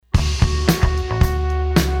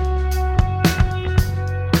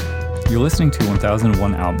You're listening to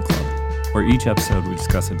 1001 Album Club, where each episode we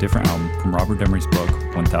discuss a different album from Robert Emery's book,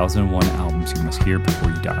 1001 Albums You Must Hear Before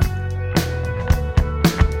You Die.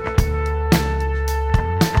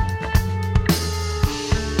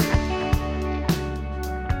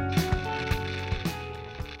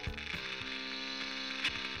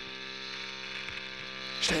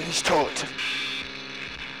 Stell dich tot.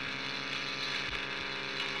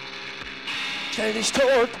 Stell dich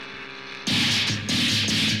tot.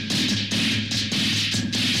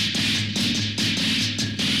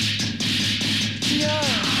 Ja.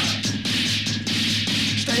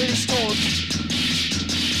 Stell dich tot.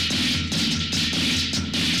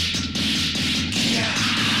 Ja.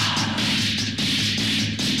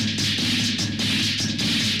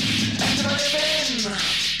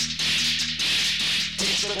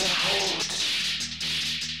 Es soll gewinnen.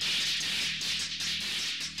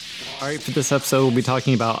 All right, for this episode, we'll be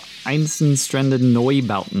talking about Einstürzende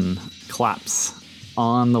Neubauten, Kollaps.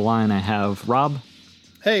 On the line, I have Rob.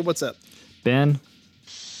 Hey, what's up? Ben.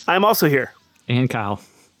 I'm also here. And Kyle.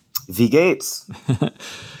 V. Gates.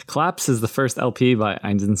 Kollaps is the first LP by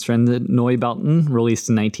Einstürzende Neubauten, released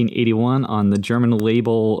in 1981 on the German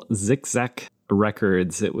label ZickZack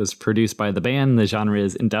Records. It was produced by the band. The genre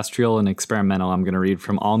is industrial and experimental. I'm going to read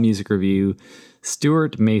from All Music Review,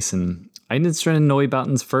 Stuart Mason. Einstürzende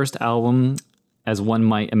Neubauten's first album, as one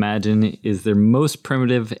might imagine, is their most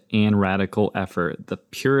primitive and radical effort, the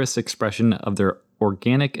purest expression of their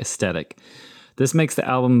organic aesthetic. This makes the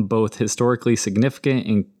album both historically significant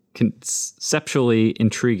and conceptually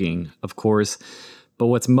intriguing, of course. But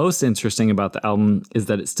what's most interesting about the album is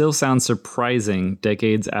that it still sounds surprising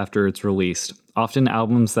decades after it's released. Often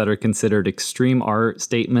albums that are considered extreme art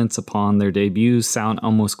statements upon their debuts sound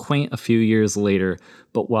almost quaint a few years later.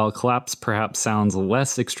 But while Kollaps perhaps sounds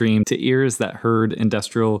less extreme to ears that heard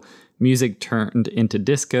industrial music turned into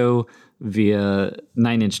disco via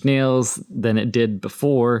Nine Inch Nails than it did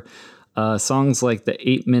before, songs like the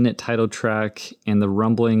 8-minute title track and the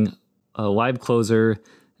rumbling live closer,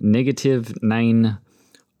 -9,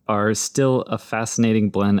 are still a fascinating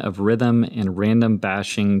blend of rhythm and random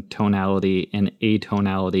bashing tonality and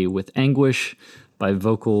atonality with anguish with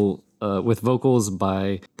vocals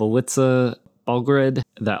by Belitza Bulgrid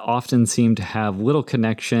that often seem to have little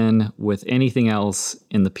connection with anything else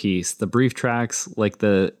in the piece. The brief tracks, like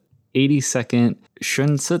the 80-second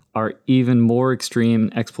Schönset, are even more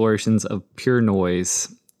extreme explorations of pure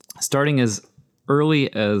noise. Starting as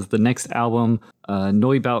early as the next album,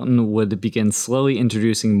 Neubauten would begin slowly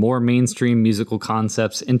introducing more mainstream musical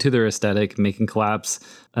concepts into their aesthetic, making Kollaps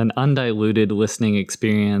an undiluted listening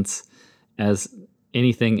experience as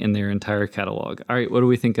anything in their entire catalog. All right, what do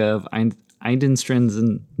we think of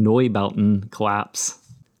Einstürzende Neubauten, Kollaps?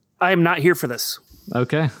 I am not here for this.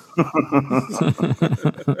 Okay.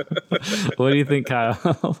 What do you think,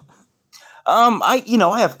 Kyle?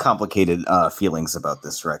 I have complicated feelings about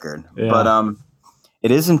this record, Yeah. but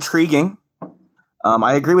it is intriguing.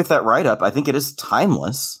 I agree with that write-up. I think it is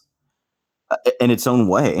timeless in its own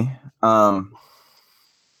way.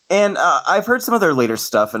 And I've heard some of their later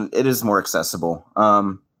stuff, and it is more accessible.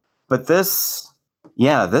 But this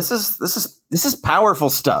is powerful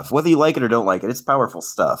stuff. Whether you like it or don't like it, it's powerful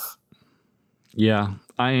stuff. Yeah,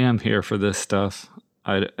 I am here for this stuff.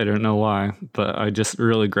 I don't know why, but I just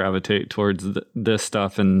really gravitate towards this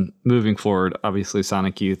stuff. And moving forward, obviously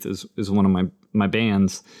Sonic Youth is one of my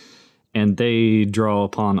bands, and they draw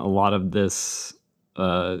upon a lot of this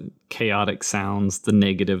chaotic sounds, the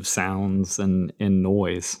negative sounds, and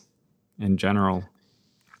noise in general.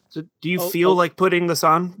 So do you feel like putting this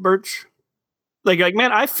on, Birch? Like,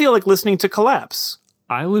 man, I feel like listening to Kollaps.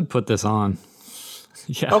 I would put this on.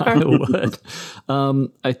 Yeah, okay. I would.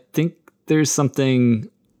 I think there's something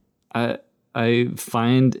I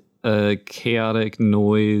find a chaotic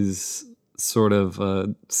noise sort of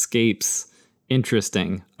scapes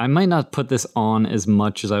interesting. I might not put this on as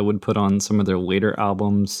much as I would put on some of their later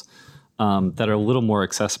albums that are a little more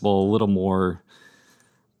accessible, a little more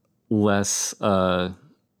less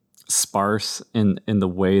sparse in the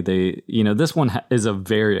way they, this one is a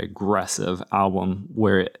very aggressive album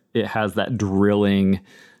where it has that drilling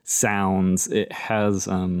sounds. It has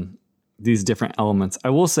these different elements. I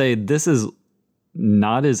will say this is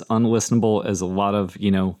not as unlistenable as a lot of,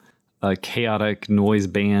 chaotic noise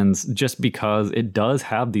bands, just because it does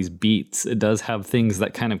have these beats. It does have things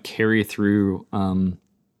that kind of carry you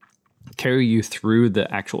through the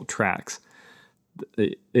actual tracks.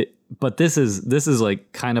 But this is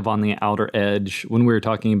like kind of on the outer edge. When we were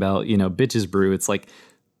talking about, Bitches Brew, it's like,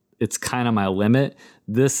 it's kind of my limit.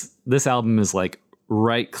 This album is like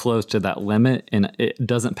right close to that limit, and it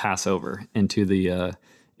doesn't pass over into the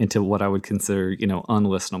into what I would consider,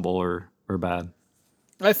 unlistenable or bad.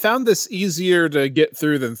 I found this easier to get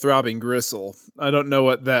through than Throbbing Gristle. I don't know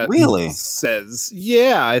what that Really says.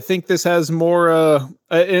 Yeah, I think this has more.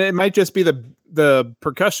 It might just be the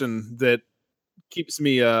percussion that keeps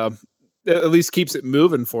me, at least keeps it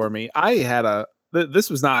moving for me. I had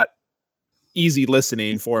this was not easy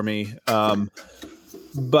listening for me,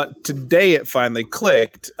 but today it finally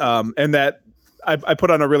clicked, and that I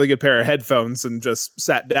put on a really good pair of headphones and just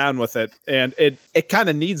sat down with it, and it kind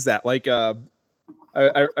of needs that, like.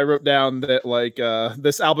 I wrote down that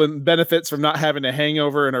this album benefits from not having a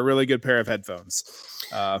hangover and a really good pair of headphones,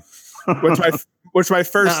 which my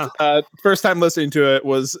first time listening to it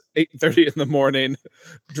was 8:30 in the morning,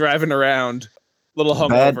 driving around, little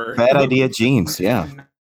hungover. Bad idea, jeans. Yeah,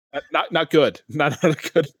 not good. Not a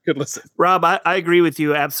good listen. Rob, I agree with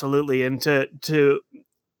you absolutely, and to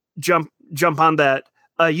jump on that,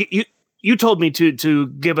 you told me to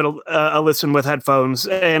give it a listen with headphones,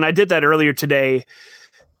 and I did that earlier today,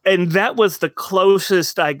 and that was the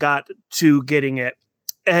closest I got to getting it.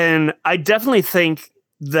 And I definitely think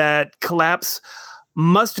that Kollaps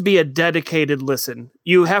must be a dedicated listen.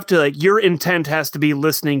 You have to, your intent has to be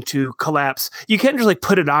listening to Kollaps. You can't just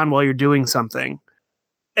put it on while you're doing something.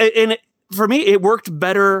 And for me, it worked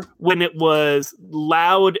better when it was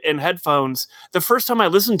loud in headphones. The first time I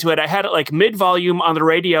listened to it, I had it mid volume on the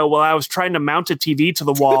radio while I was trying to mount a TV to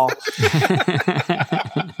the wall.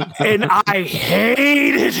 And I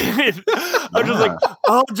hated it. I'm just like,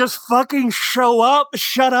 oh, just fucking show up.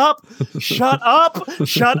 Shut up. Shut up.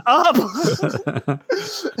 Shut up.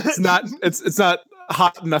 It's not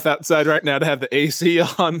hot enough outside right now to have the AC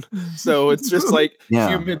on, so it's just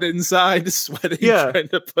humid inside, sweating, trying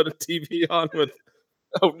to put a TV on with.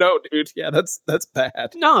 Oh no, dude! Yeah, that's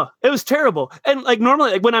bad. No, it was terrible. And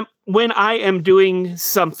normally, when I am doing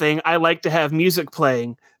something, I like to have music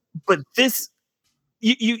playing, but this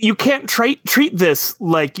you can't treat this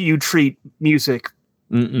like you treat music.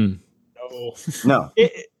 Mm-mm. no.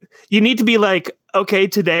 You need to be okay,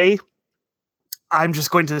 today I'm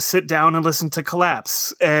just going to sit down and listen to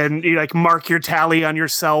Kollaps, and you mark your tally on your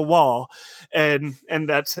cell wall, and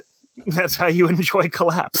that's how you enjoy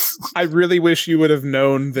Kollaps. I really wish you would have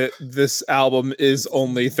known that this album is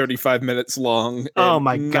only 35 minutes long. Oh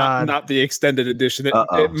my God. Not the extended edition.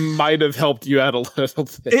 It might have helped you out a little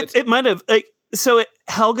bit. It might have.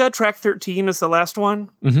 Helga, track 13 is the last one.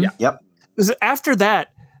 Mm-hmm. Yeah. Yep. After that,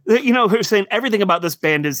 we're saying everything about this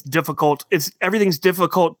band is difficult. Everything's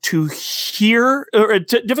difficult to hear or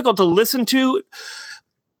difficult to listen to.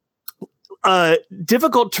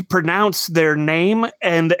 Difficult to pronounce their name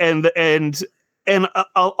and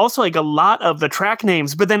also a lot of the track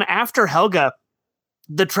names. But then after Helga,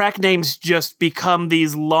 the track names just become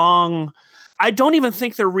these long. I don't even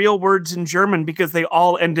think they're real words in German because they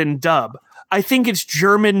all end in dub. I think it's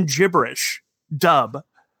German gibberish dub.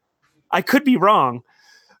 I could be wrong.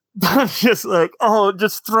 But just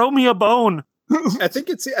just throw me a bone. I think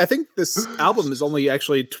this album is only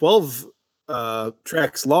actually 12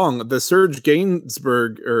 tracks long. The Serge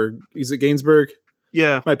Gainsbourg, or is it Gainsbourg?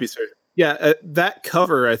 Yeah, might be Serge. Yeah, that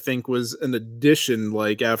cover I think was an addition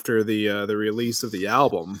after the release of the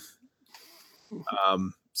album.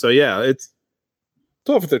 So yeah, it's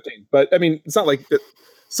 12 or 13. But I mean, it's not like that.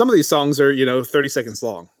 Some of these songs are 30 seconds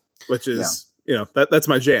long, which is that's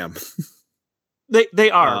my jam.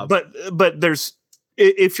 They are, but there's,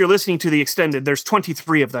 if you're listening to the extended, there's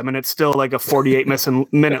 23 of them, and it's still a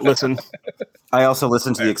 48-minute listen. I also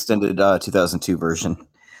listened to the extended 2002 version,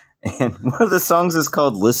 and one of the songs is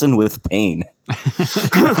called "Listen with Pain."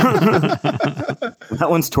 That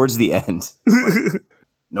one's towards the end.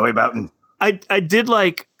 Neubauten. I did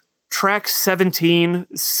track 17,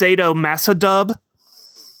 Sado Massa Dub.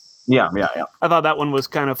 Yeah. I thought that one was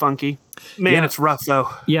kind of funky. Man, it's rough though.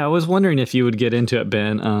 Yeah, I was wondering if you would get into it,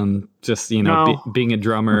 Ben. Just being a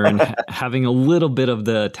drummer and having a little bit of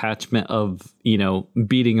the attachment of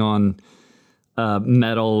beating on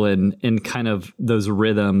metal and kind of those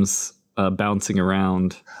rhythms bouncing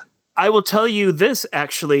around. I will tell you this,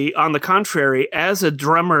 actually, on the contrary, as a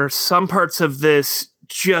drummer, some parts of this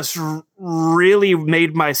just really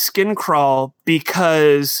made my skin crawl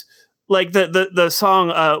because the song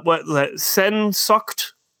Sen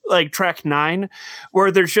Sokt, track 9,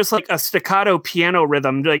 where there's just a staccato piano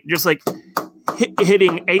rhythm,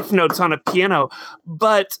 hitting eighth notes on a piano,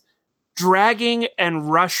 but dragging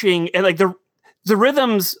and rushing, and the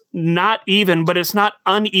rhythm's not even, but it's not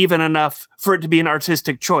uneven enough for it to be an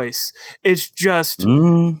artistic choice. It's just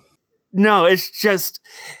no, it's just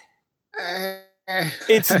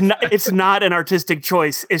it's not an artistic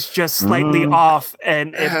choice. It's just slightly off,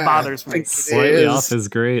 and it bothers me. Slightly off is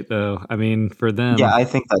great, though. I mean, for them, Yeah, I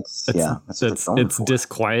think that's it's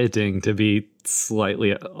disquieting to be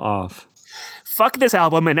slightly off. Fuck this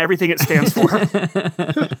album and everything it stands for.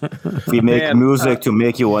 We make music to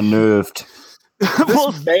make you unnerved.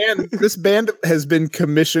 This band has been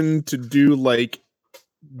commissioned to do like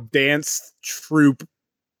dance troupe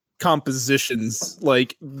compositions.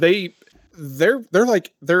 Like they're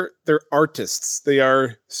artists. They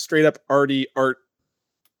are straight up art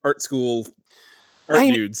school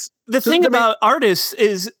dudes. The thing about artists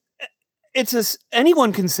is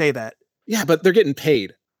anyone can say that. Yeah, but they're getting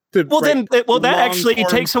paid. That actually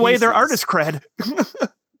takes away their artist cred.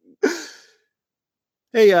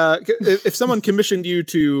 Hey, if someone commissioned you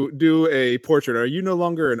to do a portrait, are you no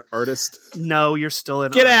longer an artist? No, you're still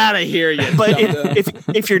an Get artist. out of here, you But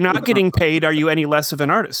if you're not getting paid, are you any less of an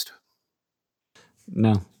artist?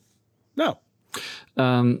 No.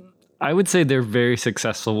 I would say they're very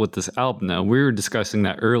successful with this album, though. We were discussing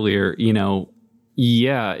that earlier.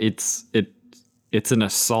 Yeah, it's an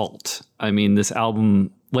assault. I mean, this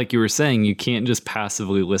album, like you were saying, you can't just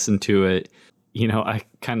passively listen to it. I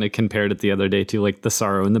kind of compared it the other day to like The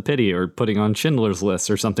Sorrow and the Pity or putting on Schindler's List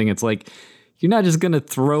or something. It's like, you're not just going to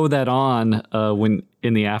throw that on when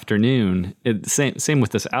in the afternoon. Same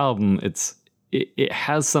with this album. It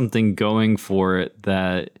has something going for it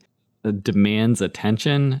that demands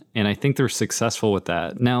attention. And I think they're successful with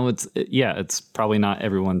that. Now it's probably not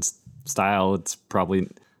everyone's style. It's probably,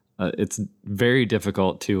 it's very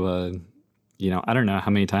difficult to, I don't know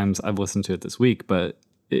how many times I've listened to it this week, but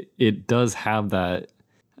it does have the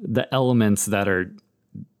elements that are,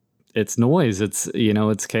 it's noise, it's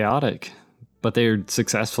chaotic, but they're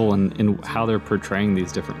successful in how they're portraying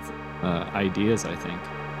these different ideas, I think.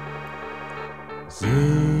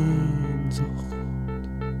 Sehnsucht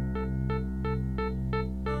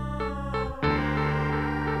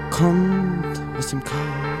kommt aus dem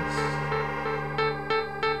Chaos.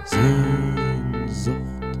 Sehnsucht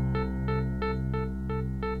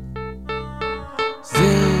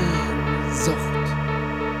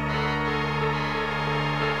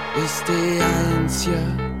ist die einzige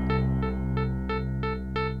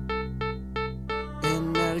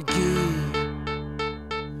Energie.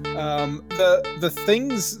 The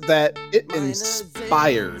things that it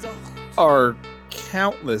inspired are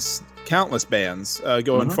countless bands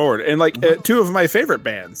going forward, and like two of my favorite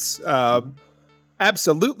bands.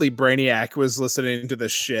 Absolutely, Brainiac was listening to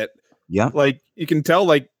this shit. Yeah, like you can tell,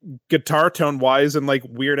 like guitar tone wise and like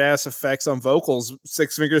weird ass effects on vocals.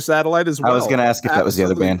 Six Finger Satellite as well. I was going to ask if that was the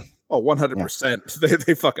other band. Oh, 100%.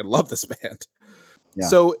 They fucking love this band. Yeah.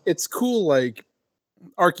 So it's cool. Like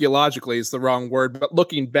archaeologically is the wrong word, but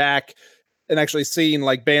looking back and actually seeing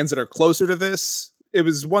like bands that are closer to this, it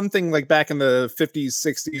was one thing like back in the 50s,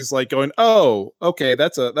 60s, like going, oh, okay,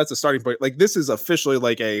 that's a starting point. Like this is officially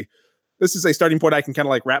like this is a starting point I can kind of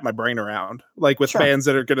like wrap my brain around, like with bands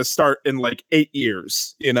that are going to start in like 8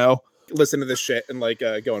 years, listen to this shit and like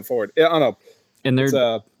going forward. I don't know. And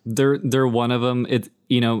they're one of them. It's,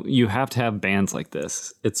 you have to have bands like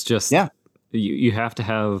this. It's just, you have to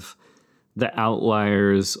have the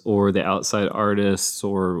outliers or the outside artists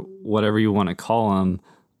or whatever you want to call them.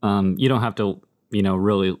 You don't have to,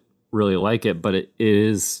 really, really like it, but it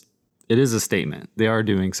is a statement. They are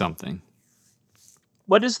doing something.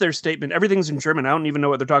 What is their statement? Everything's in German. I don't even know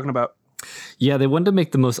what they're talking about. Yeah, they wanted to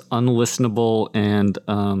make the most unlistenable and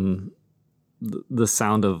the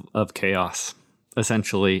sound of chaos,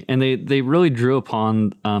 essentially. And they really drew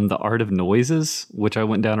upon the art of noises, which I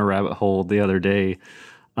went down a rabbit hole the other day.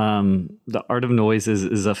 The Art of Noises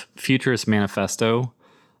is a futurist manifesto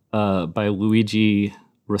by Luigi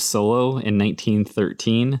Russolo in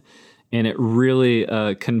 1913. And it really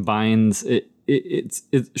combines it. It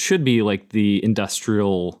should be like the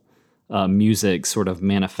industrial music sort of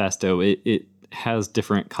manifesto. It has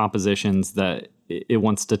different compositions that it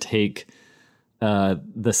wants to take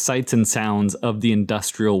the sights and sounds of the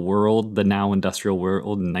industrial world, the now industrial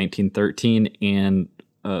world in 1913, and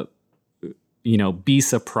be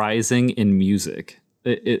surprising in music.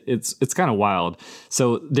 It's kind of wild.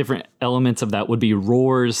 So different elements of that would be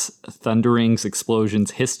roars, thunderings,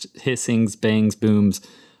 explosions, hissings, bangs, booms.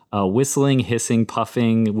 Whistling, hissing,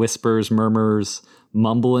 puffing, whispers, murmurs,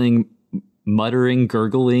 mumbling, muttering,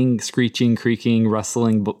 gurgling, screeching, creaking,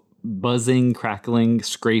 rustling, buzzing, crackling,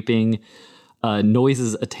 scraping,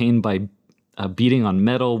 noises attained by beating on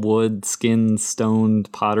metal, wood, skin, stone,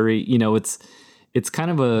 pottery. It's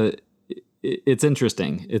kind of it's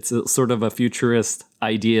interesting. It's a sort of a futurist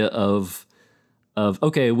idea of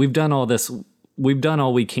okay, we've done all this, we've done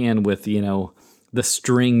all we can with the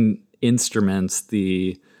string instruments,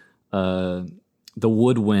 the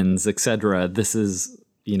woodwinds, etc. This is,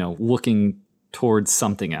 looking towards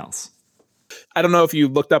something else. I don't know if you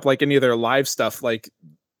looked up like any of their live stuff. Like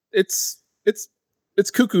it's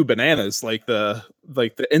cuckoo bananas. Like the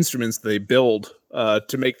instruments they build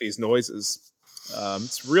to make these noises.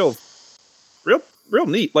 It's real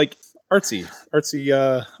neat. Like artsy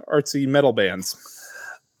metal bands.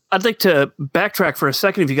 I'd like to backtrack for a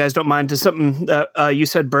second, if you guys don't mind, to something that you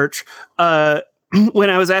said, Birch. When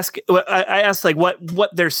I was I asked like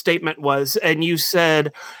what their statement was, and you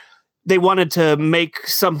said they wanted to make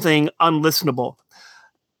something unlistenable.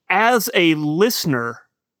 As a listener,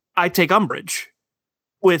 I take umbrage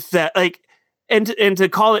with that. Like, and to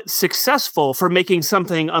call it successful for making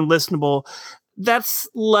something unlistenable, that's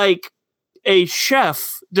like a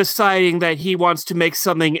chef deciding that he wants to make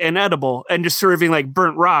something inedible and just serving like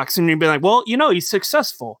burnt rocks, and you'd be like, well, he's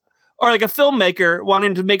successful. Or like a filmmaker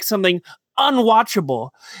wanting to make something unwatchable.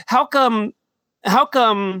 How come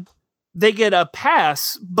they get a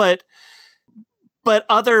pass, but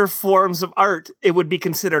other forms of art, it would be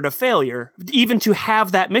considered a failure, even to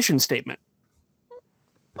have that mission statement?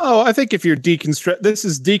 Oh, I think if you're this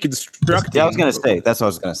is deconstructing. Yeah, I was going to say. That's what I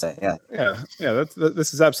was going to say. Yeah. Yeah.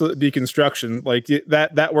 This is absolute deconstruction. Like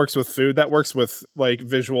that works with food. That works with like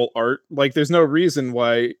visual art. Like there's no reason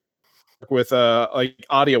why with like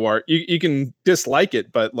audio art you can dislike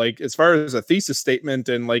it, but like as far as a thesis statement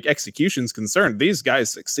and like execution's concerned, these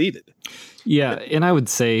guys succeeded. Yeah, and I would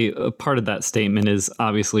say a part of that statement is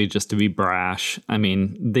obviously just to be brash. I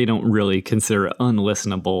mean, they don't really consider it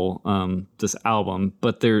unlistenable, this album,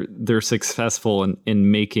 but they're successful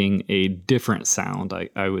in making a different sound.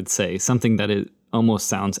 I would say something that it almost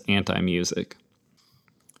sounds anti-music.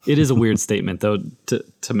 It is a weird statement though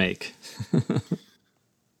to make.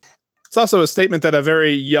 It's also a statement that a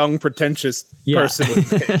very young, pretentious person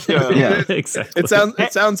would make. Yeah, exactly.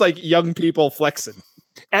 It sounds like young people flexing.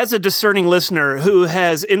 As a discerning listener who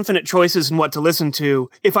has infinite choices in what to listen to,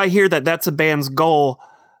 if I hear that that's a band's goal,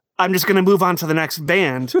 I'm just going to move on to the next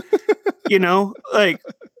band. Like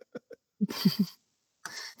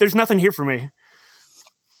there's nothing here for me.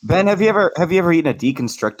 Ben, have you ever eaten a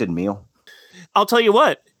deconstructed meal? I'll tell you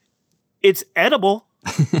what, it's edible.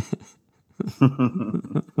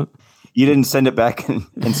 You didn't send it back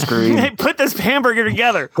and scream. Hey, put this hamburger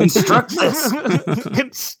together. Construct this.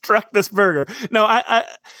 Construct this burger. No, I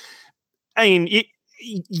mean,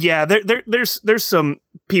 yeah. There's some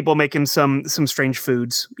people making some strange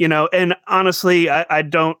foods, And honestly,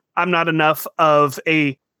 I'm not enough of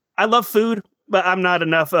a. I love food, but I'm not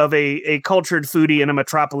enough of a cultured foodie in a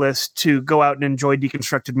metropolis to go out and enjoy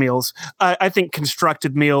deconstructed meals. I think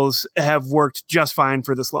constructed meals have worked just fine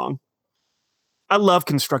for this long. I love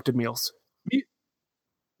constructed meals.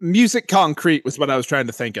 Music Concrete was what I was trying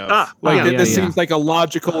to think of. This seems like a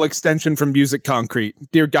logical extension from Music Concrete.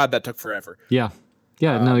 Dear God, that took forever. Yeah.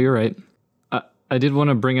 No, you're right. I did want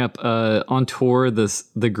to bring up on tour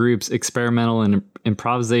the group's experimental and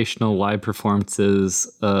improvisational live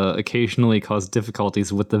performances occasionally cause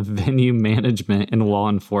difficulties with the venue management and law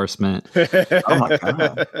enforcement. Oh my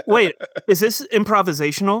God! Wait, is this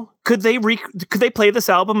improvisational? Could they play this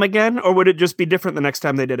album again, or would it just be different the next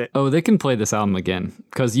time they did it? Oh, they can play this album again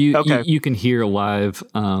because you can hear live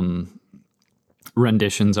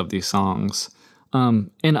renditions of these songs,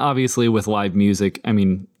 and obviously with live music, I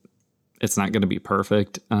mean. It's not going to be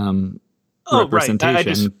perfect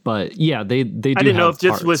representation, right. But yeah, they do. I didn't know if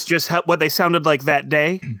this parts. was just what they sounded like that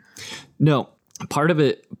day. No, part of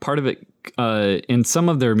it, in some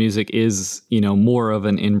of their music is more of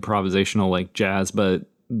an improvisational like jazz, but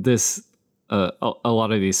this a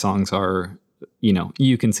lot of these songs are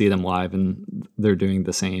you can see them live and they're doing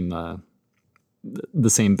the same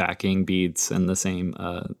backing beats and the same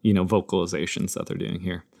vocalizations that they're doing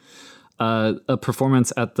here. A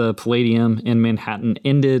performance at the Palladium in Manhattan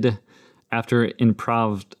ended after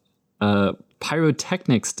improv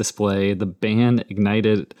pyrotechnics display. The band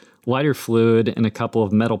ignited lighter fluid and a couple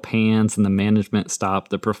of metal pans, and the management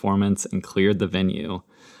stopped the performance and cleared the venue.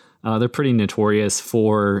 They're pretty notorious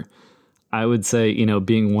for, I would say,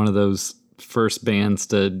 being one of those first bands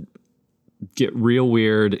to get real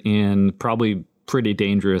weird and probably pretty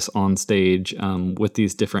dangerous on stage with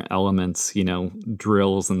these different elements,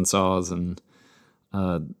 drills and saws and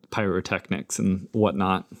pyrotechnics and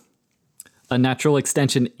whatnot. A natural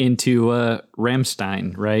extension into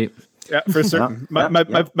Rammstein, right? Yeah, for certain.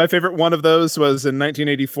 My favorite one of those was in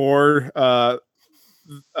 1984.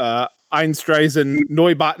 Einstürzende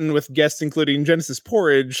Neubauten with guests including Genesis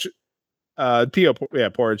Porridge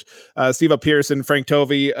Porridge, Steve Pearson, Frank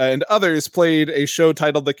Tovey, and others played a show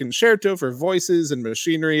titled The Concerto for Voices and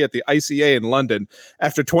Machinery at the ICA in London.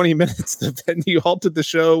 After 20 minutes, the venue halted the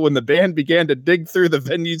show when the band began to dig through the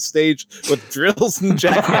venue stage with drills and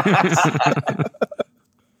jackhammers.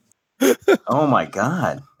 Oh my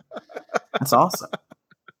God. That's awesome.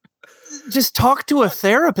 Just talk to a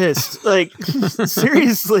therapist. Like,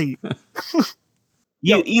 seriously.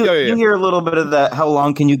 You hear a little bit of that. How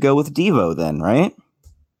long can you go with Devo then, right?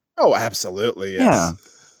 Oh, absolutely. Yes.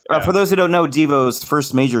 Yeah. For those who don't know, Devo's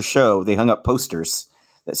first major show, they hung up posters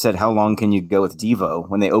that said, "How long can you go with Devo?"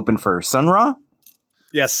 when they opened for Sun Ra.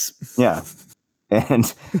 Yes. Yeah.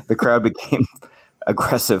 And the crowd became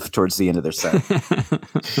aggressive towards the end of their set. A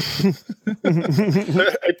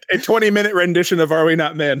 20-minute rendition of Are We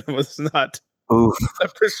Not Men was not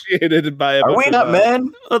appreciated by Are we not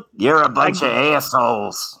men? You're a bunch of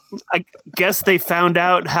assholes. I guess they found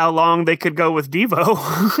out how long they could go with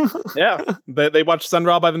Devo. Yeah, they watched Sun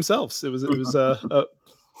Ra by themselves. It was I'm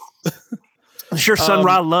sure Sun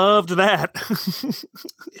Ra loved that.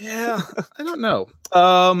 Yeah, I don't know.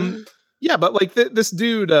 Yeah, but like this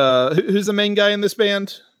dude, who's the main guy in this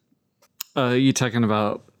band? You talking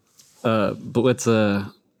about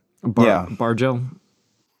Blitza Barjo?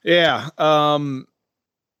 Yeah.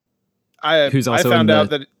 Who's also I found out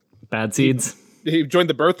that Bad Seeds. He joined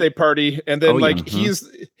the birthday party, and then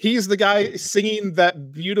he's the guy singing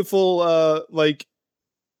that beautiful like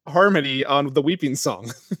harmony on the Weeping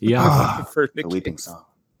Song. Yeah, for the Weeping Song.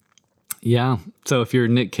 Yeah. So if you're a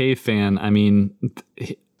Nick Cave fan, I mean,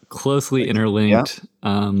 closely interlinked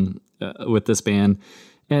with this band.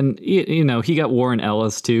 And, you know, he got Warren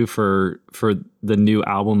Ellis, too, for the new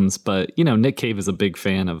albums. But, you know, Nick Cave is a big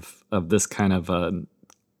fan of this kind of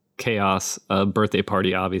chaos. Birthday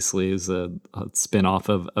Party, obviously, is a spin-off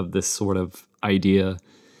of this sort of idea.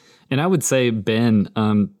 And I would say, Ben,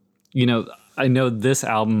 you know, I know this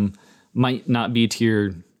album might not be to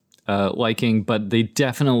your liking, but they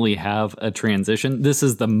definitely have a transition. This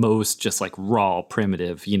is the most just like raw,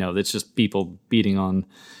 primitive, you know, that's just people beating on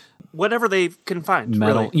whatever they can find.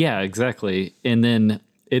 Metal. Really. Yeah, exactly. And then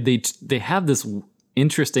they have this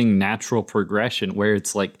interesting natural progression where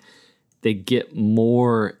it's like they get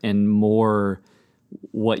more and more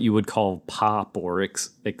what you would call pop or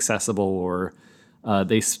accessible, or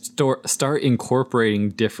they start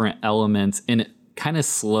incorporating different elements, and it kind of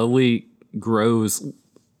slowly grows,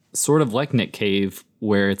 sort of like Nick Cave,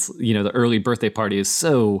 where it's, you know, the early Birthday Party is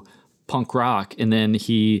so punk rock, and then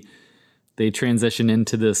they transition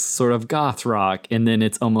into this sort of goth rock, and then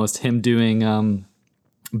it's almost him doing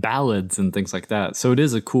ballads and things like that. So it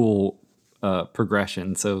is a cool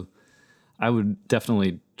progression. So I would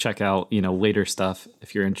definitely check out, you know, later stuff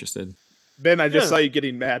if you're interested. Ben, I just saw you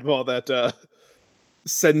getting mad while that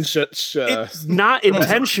it's not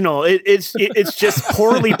intentional. It's just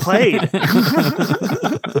poorly played.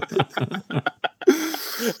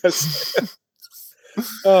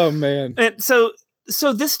 Oh man. And so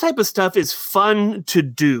this type of stuff is fun to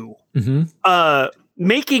do. Mm-hmm.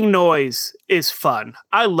 Making noise is fun.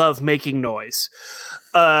 I love making noise.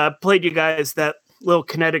 Played you guys that little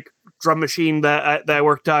kinetic drum machine that I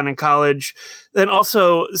worked on in college. Then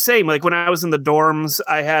also same, like when I was in the dorms,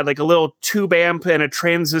 I had like a little tube amp and a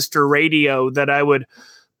transistor radio that I would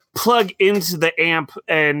plug into the amp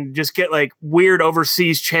and just get like weird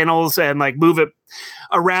overseas channels and like move it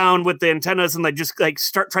around with the antennas and like just like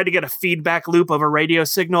try to get a feedback loop of a radio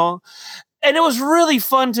signal. And it was really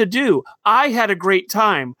fun to do. I had a great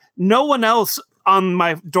time. No one else on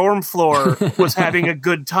my dorm floor was having a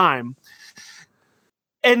good time.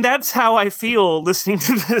 And that's how I feel listening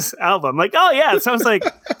to this album. Like, oh yeah, it sounds like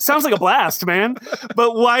a blast, man.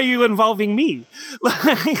 But why are you involving me?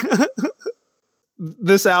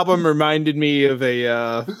 This album reminded me of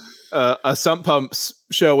a Sump Pumps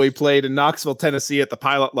show we played in Knoxville, Tennessee at the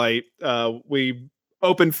Pilot Light. We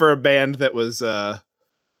opened for a band that was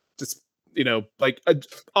just, you know, like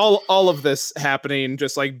all of this happening,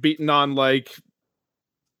 just like beating on like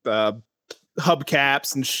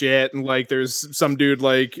hubcaps and shit, and like there's some dude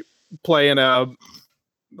like playing a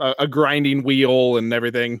grinding wheel and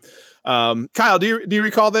everything. Kyle, do you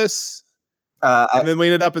recall this? And then we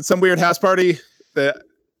ended up at some weird house party.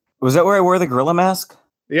 Was that where I wore the gorilla mask?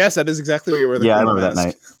 Yes, that is exactly where you wore the gorilla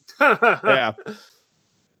mask. I remember that night.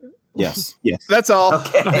 Yeah. Yes. That's all.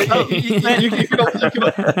 Okay. You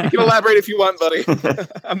can elaborate if you want, buddy.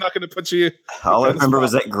 I'm not going to put you. All I remember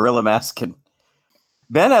was that gorilla mask. And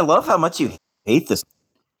Ben, I love how much you hate this.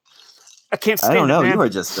 I can't stand I don't know. it,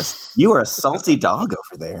 man. You are a salty dog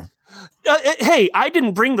over there. Hey, I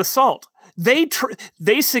didn't bring the salt.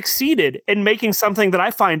 they succeeded in making something that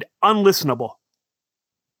I find unlistenable.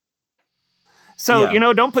 So,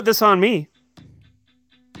 don't put this on me.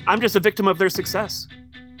 I'm just a victim of their success.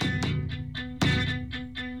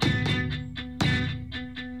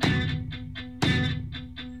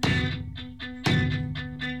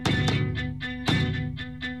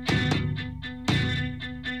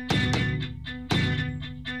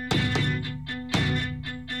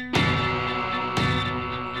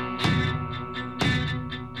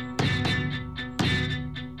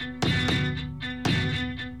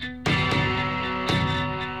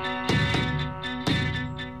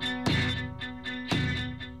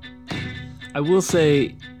 I will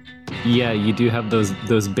say, yeah, you do have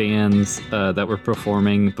those bands that were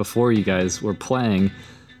performing before you guys were playing,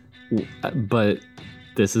 but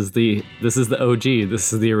this is the OG.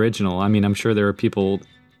 This is the original. I mean, I'm sure there were people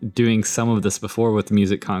doing some of this before with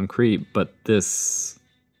Music Concrete, but this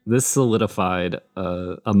solidified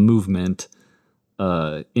a movement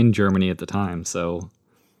in Germany at the time. So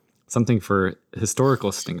something for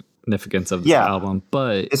historical significance of this album,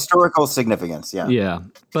 but historical significance,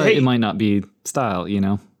 but it might not be style, it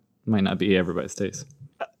might not be everybody's taste.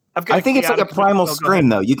 I think it's like a primal scream,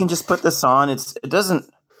 though. You can just put this on. It doesn't.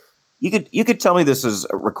 You could tell me this was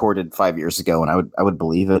recorded 5 years ago, and I would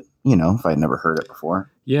believe it. If I'd never heard it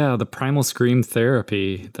before. Yeah, the primal scream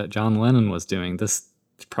therapy that John Lennon was doing. This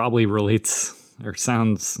probably relates or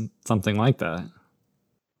sounds something like that.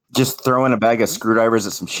 Just throwing a bag of screwdrivers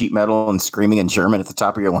at some sheet metal and screaming in German at the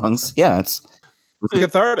top of your lungs. Yeah, it's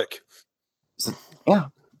cathartic. Yeah.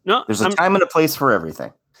 No, there's a time and a place for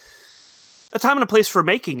everything. A time and a place for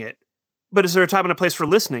making it, but is there a time and a place for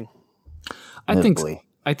listening? I think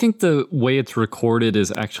the way it's recorded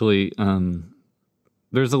is actually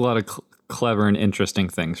there's a lot of clever and interesting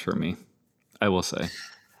things for me, I will say.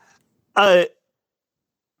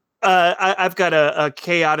 I've got a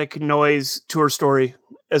chaotic noise tour story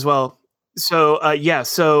as well. So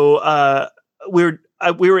we were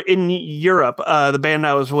in Europe, the band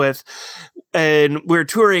I was with, and we were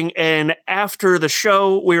touring. And after the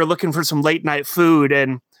show, we were looking for some late night food,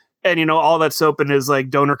 and all that's open is like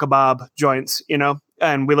doner kebab joints,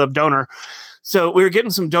 and we love doner. So we were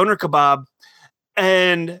getting some doner kebab,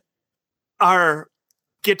 and our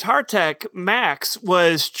guitar tech Max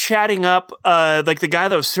was chatting up like the guy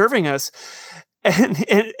that was serving us,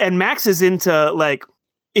 and Max is into like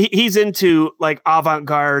he's into like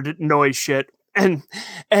avant-garde noise shit, and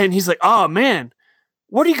he's like, oh man,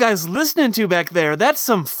 what are you guys listening to back there? That's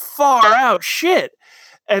some far out shit.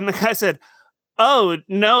 And the guy said, oh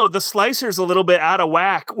no, the slicer's a little bit out of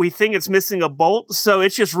whack. We think it's missing a bolt, so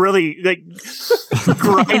it's just really like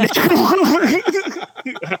grinding.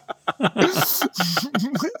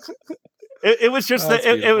 It was just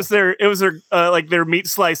it was their like their meat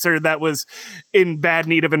slicer that was in bad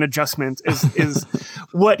need of an adjustment is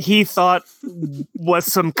what he thought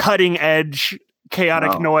was some cutting edge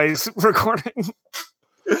chaotic noise recording.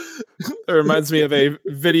 It reminds me of a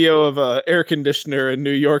video of an air conditioner in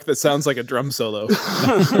New York that sounds like a drum solo.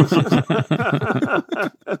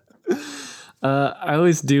 I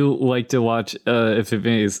always do like to watch if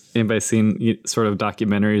anybody's seen sort of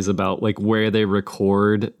documentaries about like where they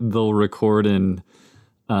record. They'll record in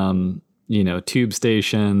tube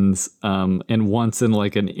stations and once in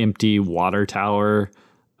like an empty water tower.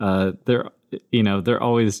 They're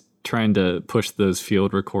always trying to push those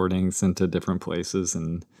field recordings into different places,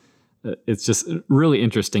 and it's just really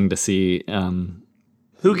interesting to see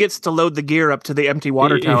who gets to load the gear up to the empty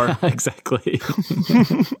water tower. Yeah, exactly.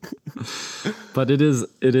 But it is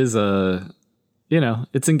it's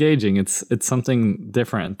engaging. It's something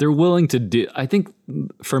different. They're willing to do, I think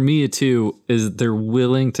for me too, is they're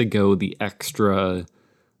willing to go the extra,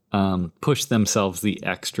 push themselves the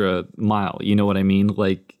extra mile. You know what I mean?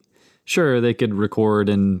 Like, sure, they could record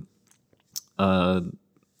in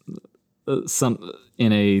some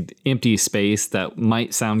in a empty space that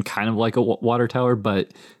might sound kind of like a water tower,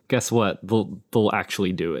 but guess what? They'll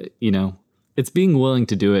actually do it. It's being willing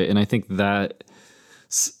to do it, and I think that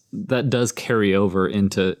does carry over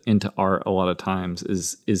into art a lot of times.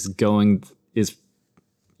 Is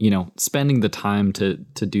spending the time to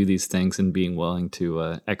do these things and being willing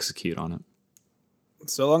to execute on it.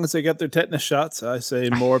 So long as they get their tetanus shots, I say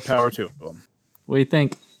more power to them. What do you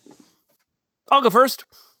think? I'll go first.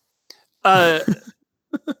 There's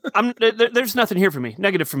nothing here for me.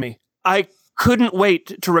 Negative for me. I couldn't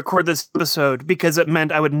wait to record this episode because it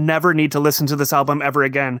meant I would never need to listen to this album ever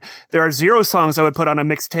again. There are 0 songs I would put on a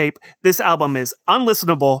mixtape. This album is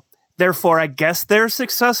unlistenable. Therefore, I guess they're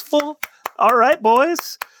successful. All right,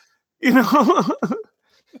 boys. No,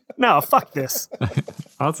 fuck this.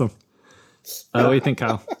 Awesome. What do you think,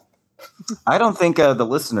 Kyle? I don't think the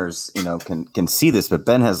listeners, can see this, but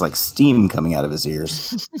Ben has like steam coming out of his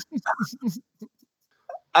ears.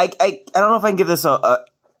 I don't know if I can give this a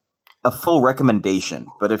full recommendation,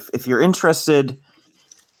 but if you're interested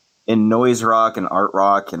in noise rock and art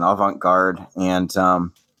rock and avant-garde, and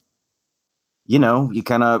you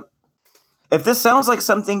kind of, if this sounds like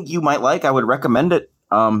something you might like, I would recommend it.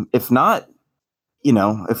 If not,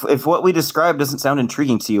 if what we described doesn't sound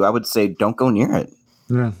intriguing to you, I would say don't go near it.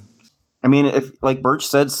 Yeah. I mean, if, like Birch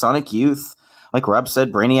said, Sonic Youth, like Rob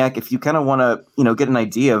said, Brainiac, if you kind of want to, get an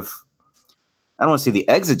idea of, I don't want to say the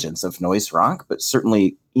exigence of noise rock, but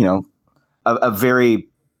certainly, a very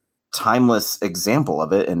timeless example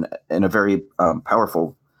of it and a very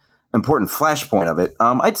powerful, important flashpoint of it,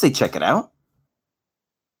 I'd say check it out.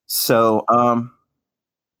 So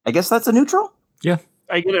I guess that's a neutral. Yeah.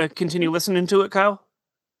 Are you going to continue listening to it, Kyle?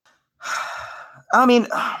 I mean,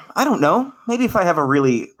 I don't know. Maybe if I have a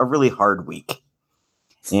really hard week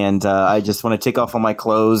and I just want to take off all my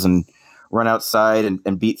clothes and run outside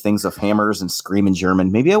and beat things with hammers and scream in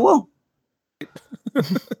German, maybe I will.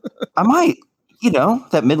 I might,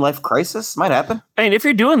 that midlife crisis might happen. I mean, if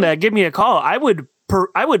you're doing that, give me a call. I would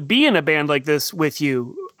be in a band like this with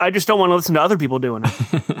you. I just don't want to listen to other people doing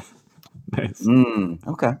it. Nice.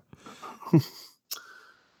 Okay.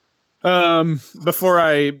 Before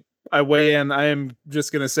I weigh in, I am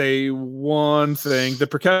just going to say one thing. The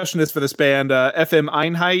percussionist for this band, FM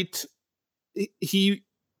Einheit,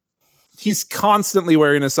 he's constantly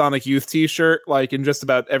wearing a Sonic Youth t-shirt, like in just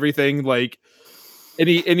about everything, like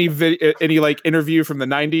any like interview from the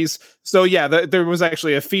 90s. So yeah, there was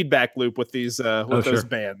actually a feedback loop with these those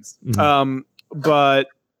bands. Mm-hmm. But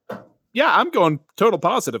yeah, I'm going total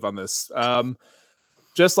positive on this.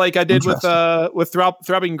 Just like I did with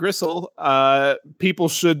Throbbing Gristle, people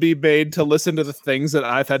should be made to listen to the things that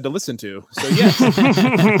I've had to listen to. So yes,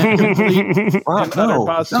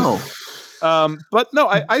 but no,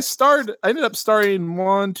 I ended up starring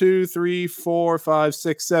 1, 2, 3, 4, 5,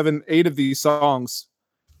 6, 7, 8 of these songs,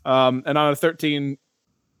 and on a 13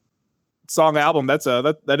 song album,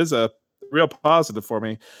 that is a real positive for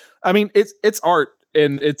me. I mean, it's art,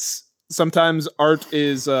 and it's sometimes art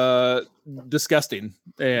is disgusting,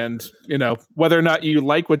 and whether or not you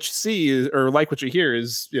like what you see or like what you hear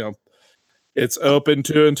is it's open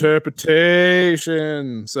to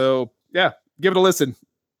interpretation. So yeah, give it a listen.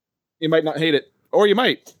 You might not hate it, or you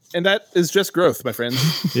might, and that is just growth, my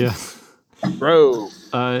friends. Yeah. Bro.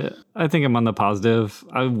 I think I'm on the positive.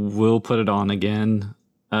 I will put it on again.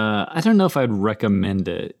 I don't know if I'd recommend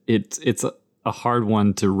it. It's a hard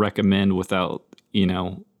one to recommend without,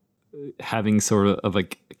 having sort of a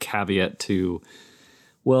caveat to,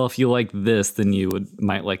 well, if you like this, then you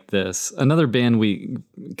might like this. Another band we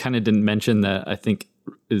kind of didn't mention that I think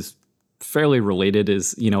is fairly related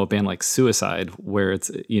is, a band like Suicide, where it's,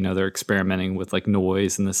 they're experimenting with like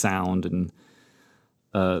noise and the sound and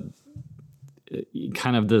kind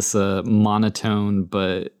of this monotone,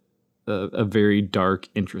 but a very dark,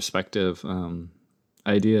 introspective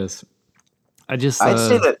ideas. I'd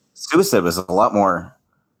say that Suicide was a lot more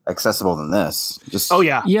accessible than this. Just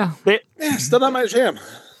yeah, still not my jam.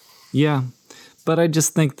 Yeah, but I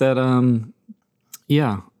just think that I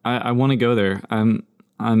want to go there. I'm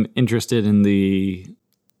interested in the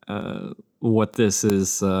what this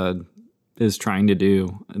is trying to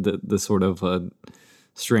do, the sort of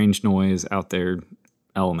strange noise out there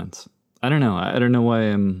elements. I don't know why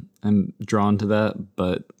I'm drawn to that,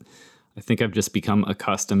 but I think I've just become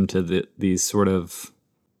accustomed to these sort of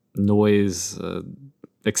noise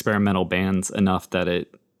experimental bands enough that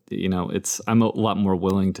I'm a lot more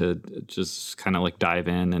willing to just kind of like dive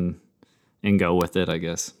in and go with it, I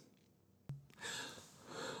guess.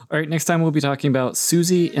 All right, next time we'll be talking about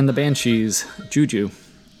Susie and the Banshees, Juju.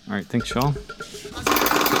 All right, thanks, y'all.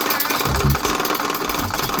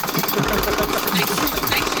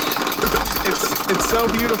 It's so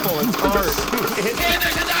beautiful. It's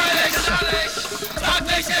hard.